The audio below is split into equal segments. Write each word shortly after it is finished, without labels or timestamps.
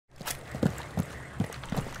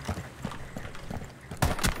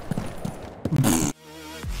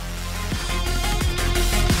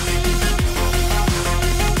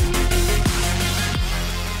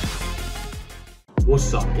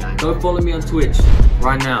What's up, gang? Go follow me on Twitch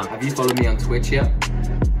right now. Have you followed me on Twitch yet?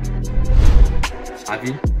 Have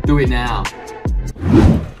you? Do it now.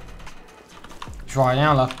 Je vois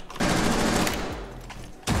rien là.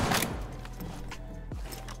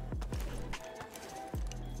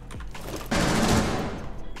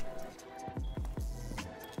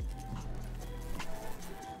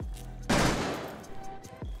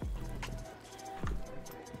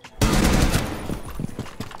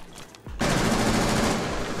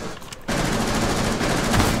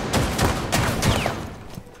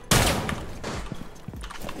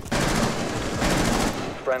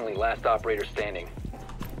 Friendly, last operator standing.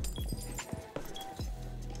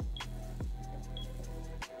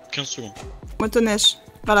 15 secondes. Motoneige,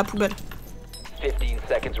 vers la poubelle. 15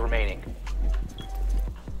 seconds remaining.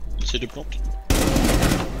 C'est des plantes. 10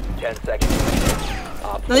 seconds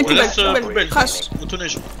remaining. Dans les Laisse poubelles, crash.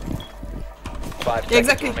 Motoneige. 5 seconds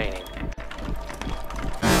Exactly. remaining.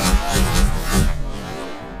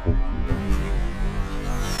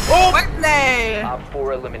 Oh! Ouais, play! Op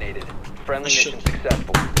 4 eliminated. Friendly Shit. mission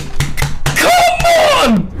successful.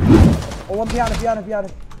 Oh, one behind it.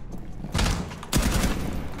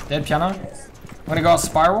 Dead piano. I'm gonna go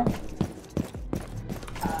spiral.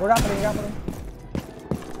 We're happening.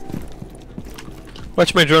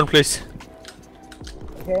 Watch my drone, please.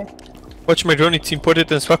 Okay. Watch my drone, it's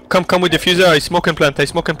important as fuck. Come with diffuser, I smoke and plant. Yeah.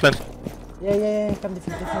 Come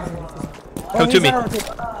defuse. Come to me.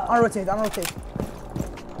 On rotate.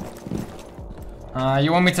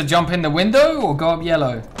 You want me to jump in the window or go up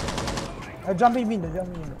yellow? Jump in window.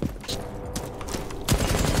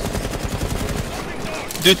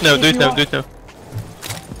 Do it now.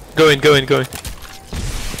 Go in.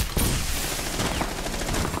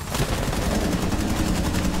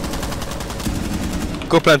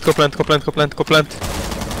 Go plant.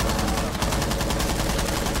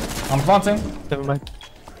 I'm planting. Never mind.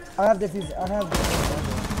 I have defuse. On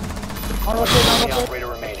The rotate. operator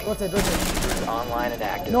remaining. Rotate. Is online and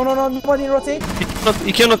active. No, nobody rotate.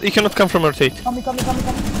 He cannot come from rotate. Come. No,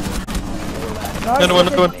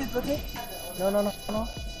 Rotate. No.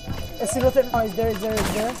 It's rotate. No, it's there.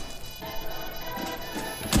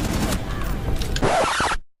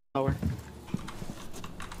 Power.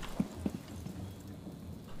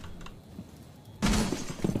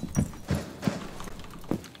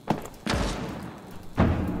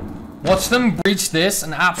 Watch them breach this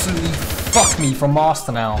and absolutely fuck me from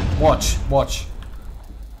master now. Watch.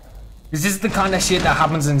 This is the kind of shit that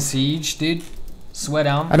happens in Siege, dude. Swear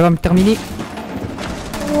down. Alors, on va me terminer.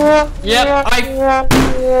 Yep,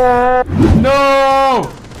 No!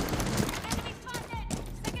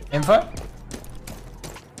 Info?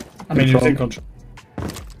 I mean, you take control.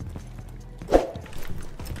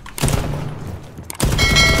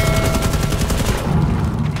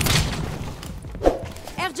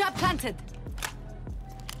 Airdrop planted.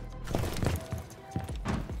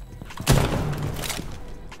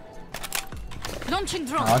 Launching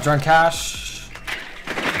drone. Oh, drone cash.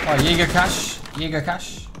 Oh, Jaeger cash.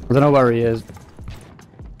 I don't know where he is.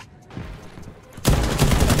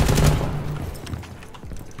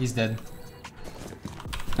 He's dead.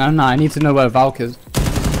 I don't know, I need to know where Valk is.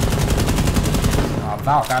 Oh,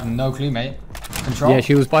 Valk, I have no clue, mate. Control? Yeah,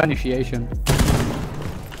 she was by initiation.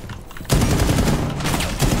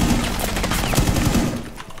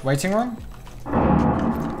 Waiting room?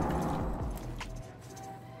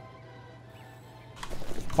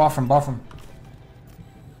 Bathroom.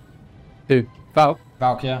 Who? Valk?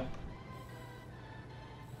 Valk, yeah.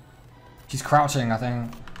 She's crouching, I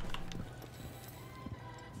think.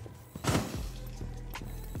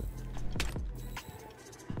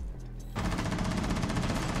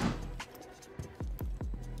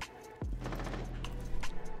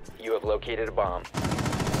 You have located a bomb. The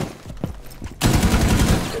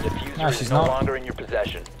diffuser No, is she's no not. longer in your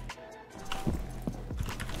possession.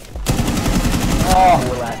 Oh,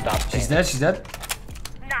 Four last stop she's standing. dead.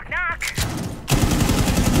 Knock.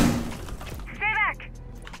 Stay back.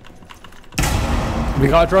 We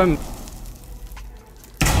got a drone.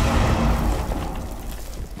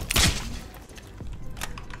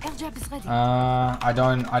 Airdrop is ready. I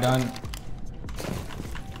don't.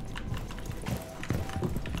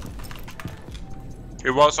 It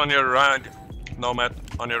was on your right. Nomad,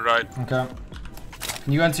 on your right. Okay.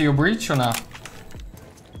 Can you enter your breach or not?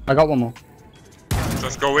 I got one more.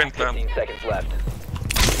 Just go in, plan. 15 seconds left.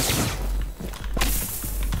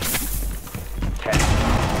 10.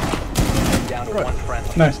 Down to one friendly.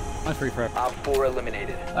 Nice. Nice free prep. Op 4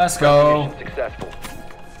 eliminated. Let's go. Mission successful.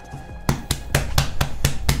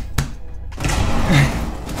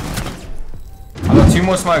 I got 2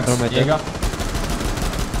 more smokes. Oh, my Jaeger.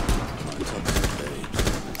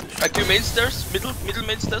 Two main stairs, middle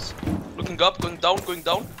main stairs. Looking up, going down,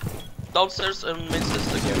 downstairs and main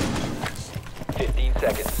stairs again. 15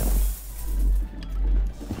 seconds.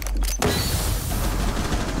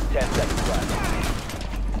 10 seconds left.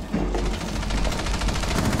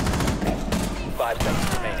 5 seconds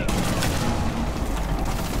remaining.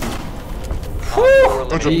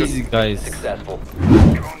 Easy, guys. Successful.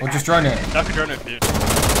 Or just drone it. I can drone it for you.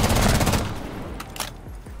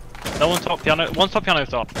 No one top piano. One top piano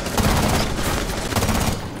top.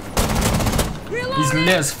 He's lit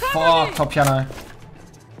as fuck, top piano.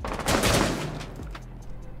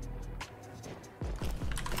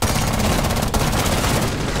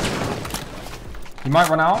 He might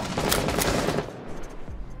run out.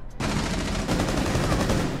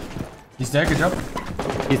 He's there, good job.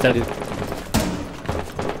 He's dead.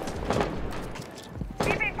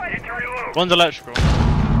 One's electrical.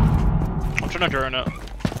 I'm trying to drone it.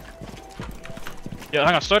 Yeah,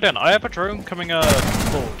 hang on, slow down. I have a drone coming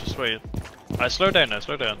forward, just wait. Alright, slow down now,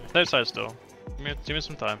 slow down. Stay outside still. Give me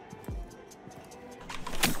some time.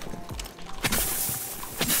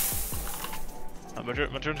 My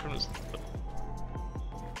drone's coming.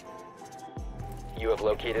 You have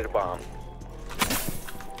located a bomb.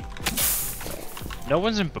 No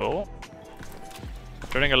one's in ball.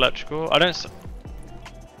 Droning electrical. I don't.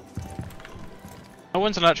 No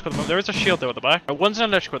one's in electrical at the moment. There is a shield though at the back. One's in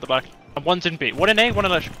electrical at the back. And one's in B. One in A, one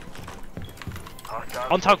in electrical.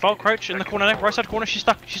 On tag vault, crouch in the corner there. Right side corner. She's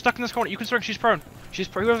stuck. She's stuck in this corner. You can swing. She's prone. She's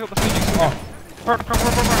prone. Whoever's got the Phoenix. Oh. Prone.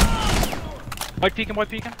 White peeking, white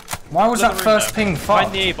peeking. Why was that first ping Find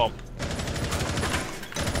fuck? the A bomb.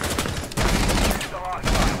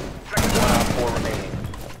 4 remaining.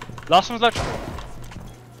 Last one's electrical.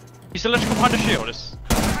 He's electrical behind the shield.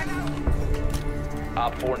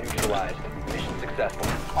 Op 4 neutralized. Mission successful.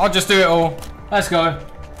 I'll just do it all. Let's go.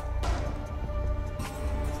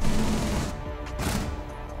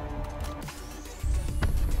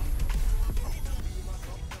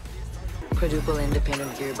 Quadruple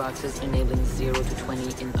independent gearboxes enabling 0 to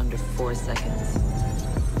 20 in under 4 seconds.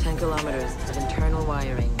 10 kilometers of internal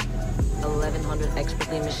wiring. 1,100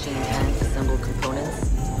 expertly machined and assembled components.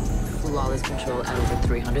 Flawless control at over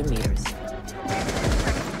 300 meters.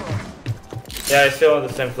 Yeah, he's still on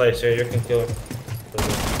the same place, so you can kill him.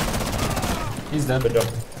 He's dead. Good job.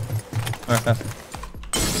 Okay.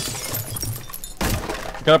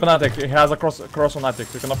 You can open attic. He has a cross on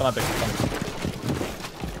attic. You can open attic.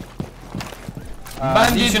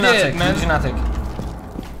 Vision attic, man. Vision attic.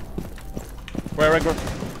 Where go?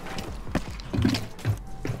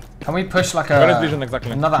 Can we push like Where is vision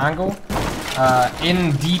exactly? another angle?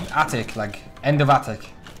 In deep attic, like end of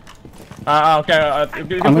attic. Okay.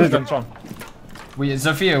 You can push them, Sean.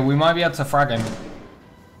 Zofia, we might be able to frag him.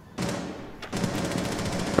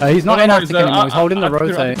 He's not in attic anymore. He's holding the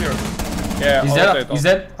rotate. Yeah, he's dead. He's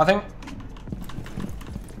dead, I think.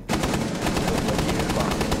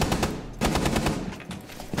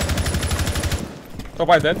 Top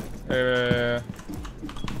I dead.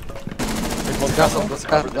 Castle.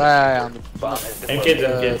 And kids.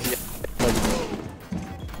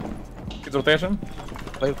 Kids rotation.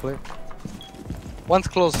 Play. One's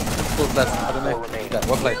close left. I don't know. Yeah,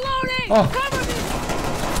 one play. Oh.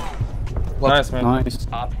 Nice, man. Nice.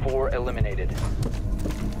 Op 4 eliminated.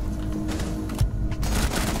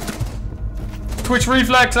 Twitch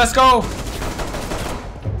reflex, let's go!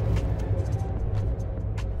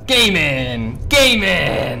 Gaming!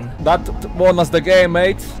 That won us the game,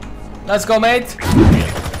 mate. Let's go, mate!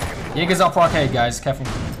 Jaeger's up for arcade, guys. Careful.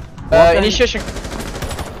 Initiation.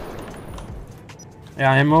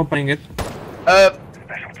 Yeah, I'm opening it.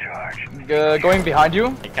 Going behind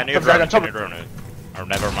you. Can you drone it? Oh,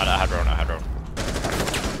 never mind, I had drone.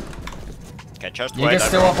 Okay, just wait. Jaeger's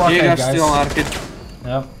still up arcade, guys. Still arcade.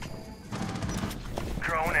 Yep.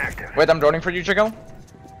 Wait, I'm droning for you, Jackal.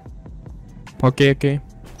 Okay.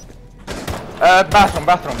 Bathroom.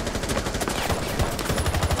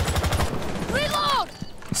 Reload!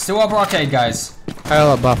 Still up arcade, guys.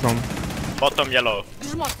 Hell, bathroom. Bottom yellow. The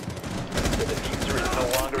diffuser is no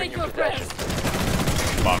longer in your possession.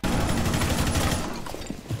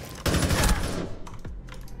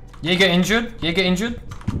 Jaeger injured.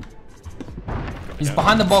 He's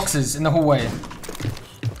behind the boxes in the hallway.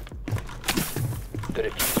 The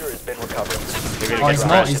diffuser has been recovered. Oh, he's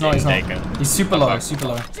not. He's super low.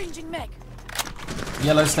 Changing mech.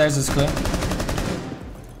 Yellow stairs is clear.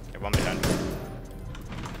 Okay, one behind.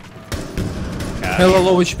 Hello,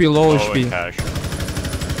 low HP. Cash.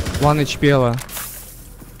 1 HP, Ella.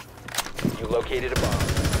 You located a bomb.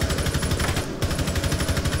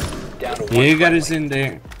 Down to one. Jaeger is in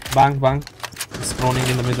the bank. He's spawning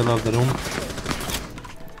in the middle of the room.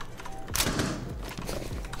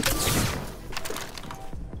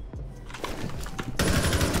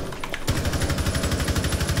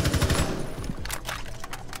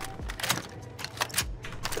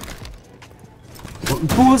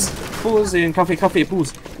 Pause in coffee,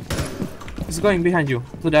 pause. He's going behind you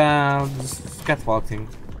to the catwalk thing.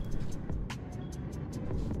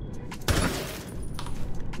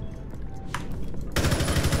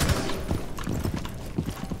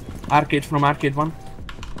 Arcade from arcade 1.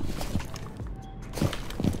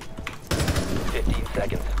 15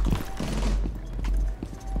 seconds.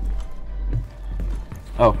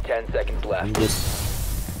 Oh. 10 seconds left. I'm just...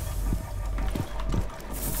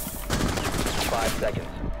 5 seconds.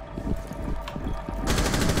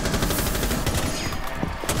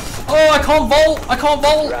 Oh, I can't vault! I can't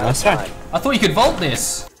vault! That's right. I thought you could vault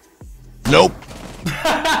this. Nope.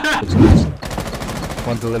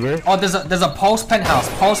 One delivery. Oh, there's a pulse penthouse.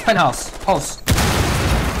 Pulse penthouse. Pulse.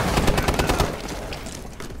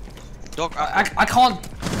 Dog, I can't.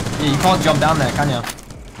 Yeah, you can't jump down there, can you?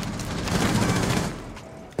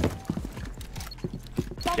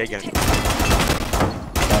 Yeah.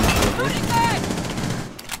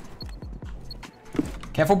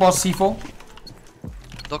 Careful, boss C4.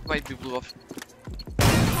 Dog might be blue off.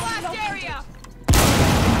 Blast area.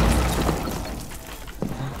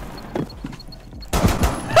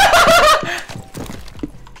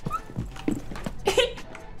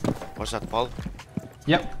 Was that Paul?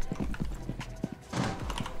 Yep.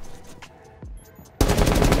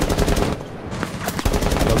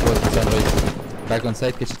 Dog was in sunrise. Back on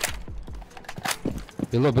side kitchen.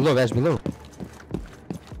 Below, Ash, below.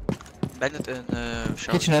 Bandit in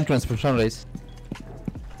shower. Kitchen entrance from sunrise.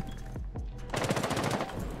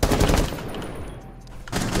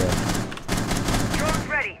 Drone's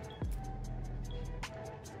ready.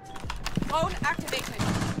 Drone activated.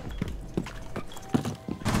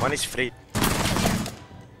 One is free.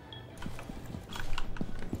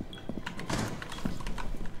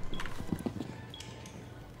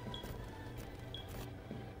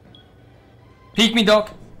 Peek me, Doc.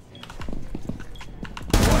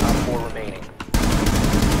 1 op 4 remaining.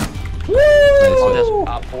 Woo!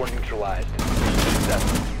 Op 4 neutralized.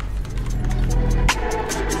 Successful.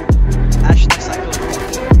 Ash, next cycle.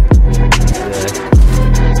 Yeah.